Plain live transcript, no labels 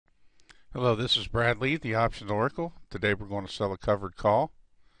Hello, this is Bradley, the Options Oracle. Today we're going to sell a covered call.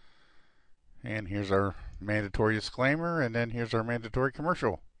 And here's our mandatory disclaimer, and then here's our mandatory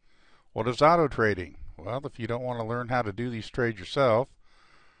commercial. What is auto trading? Well, if you don't want to learn how to do these trades yourself,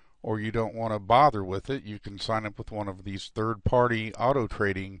 or you don't want to bother with it, you can sign up with one of these third-party auto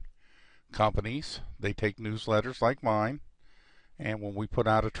trading companies. They take newsletters like mine, and when we put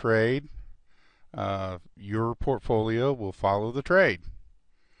out a trade, your portfolio will follow the trade.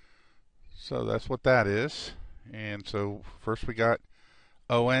 So that's what that is. And so first we got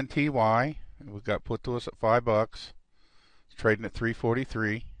ONTY. We got put to us at $5. It's trading at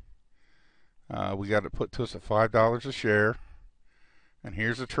 343. We got it put to us at $5 a share. And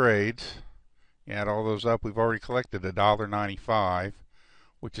here's the trades. You add all those up, we've already collected $1.95,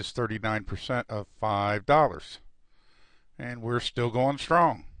 which is 39% of $5. And we're still going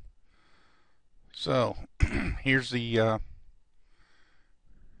strong. So here's the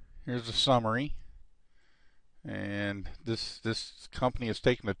summary. And this company has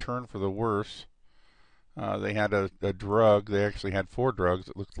taken a turn for the worse. They had a drug. They actually had 4 drugs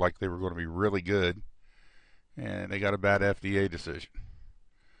that looked like they were going to be really good, and they got a bad FDA decision.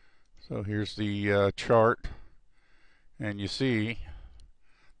 So here's the chart, and you see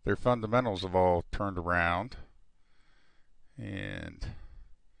their fundamentals have all turned around. And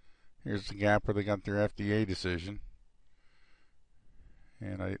here's the gap where they got their FDA decision.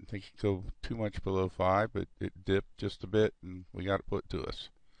 And I didn't think it could go too much below 5, but it dipped just a bit, and we got it put to us.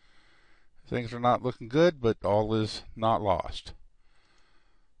 Things are not looking good, but all is not lost.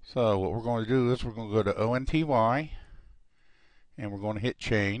 So what we're going to do is we're going to go to ONTY, and we're going to hit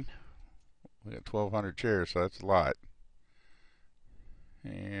chain. We got 1,200 shares, so that's a lot.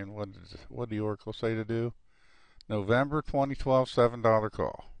 And what did the Oracle say to do? November 2012 $7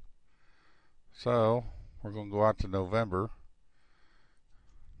 call. So we're going to go out to November.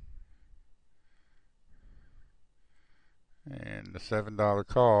 And the $7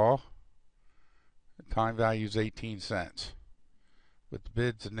 call, the time value is 18 cents. But the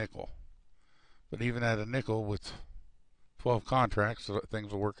bid's a nickel. But even at a nickel with 12 contracts,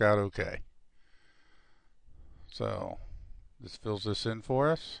 things will work out okay. So this fills this in for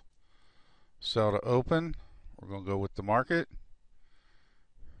us. Sell to open. We're going to go with the market.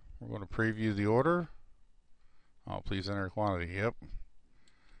 We're going to preview the order. Oh, please enter quantity. Yep.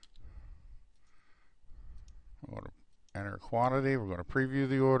 We're going to enter quantity. We're going to preview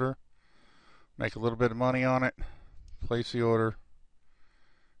the order, make a little bit of money on it, place the order,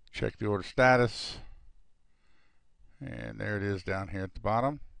 check the order status, and there it is down here at the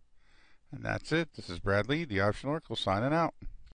bottom. And that's it. This is Bradley, the Option Oracle, signing out.